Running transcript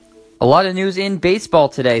A lot of news in baseball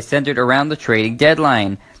today centered around the trading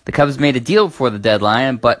deadline. The Cubs made a deal before the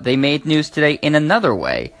deadline, but they made news today in another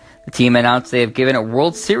way. The team announced they have given a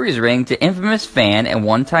World Series ring to infamous fan and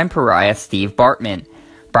one-time pariah Steve Bartman.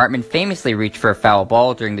 Bartman famously reached for a foul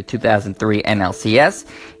ball during the 2003 NLCS,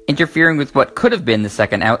 interfering with what could have been the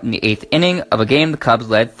second out in the 8th inning of a game the Cubs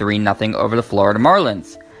led 3-0 over the Florida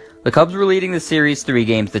Marlins. The Cubs were leading the series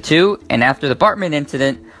 3-2, and after the Bartman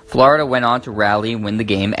incident, Florida went on to rally and win the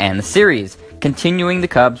game and the series, continuing the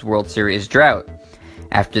Cubs' World Series drought.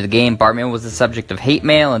 After the game, Bartman was the subject of hate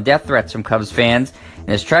mail and death threats from Cubs fans and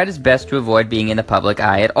has tried his best to avoid being in the public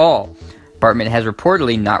eye at all. Bartman has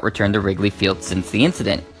reportedly not returned to Wrigley Field since the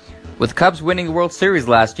incident. With the Cubs winning the World Series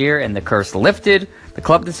last year and the curse lifted, the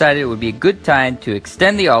club decided it would be a good time to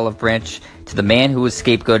extend the olive branch to the man who was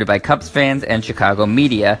scapegoated by Cubs fans and Chicago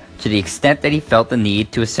media to the extent that he felt the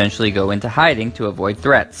need to essentially go into hiding to avoid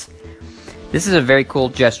threats. This is a very cool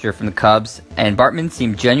gesture from the Cubs, and Bartman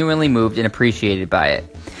seemed genuinely moved and appreciated by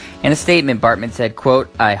it. In a statement, Bartman said, quote,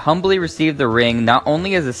 "I humbly received the ring not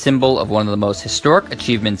only as a symbol of one of the most historic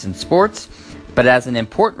achievements in sports, but as an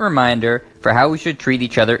important reminder for how we should treat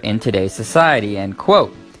each other in today's society," end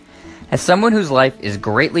quote. As someone whose life is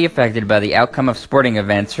greatly affected by the outcome of sporting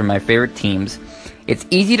events from my favorite teams, it's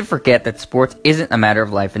easy to forget that sports isn't a matter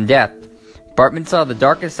of life and death. Bartman saw the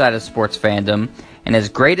darkest side of sports fandom, and as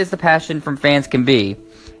great as the passion from fans can be,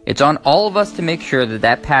 it's on all of us to make sure that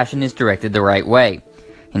that passion is directed the right way,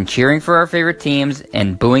 in cheering for our favorite teams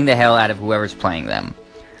and booing the hell out of whoever's playing them.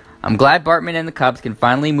 I'm glad Bartman and the Cubs can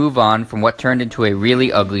finally move on from what turned into a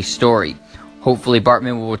really ugly story. Hopefully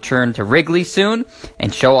Bartman will return to Wrigley soon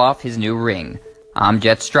and show off his new ring. I'm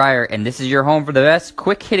Jet Stryer, and this is your home for the best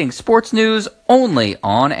quick-hitting sports news only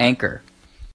on Anchor.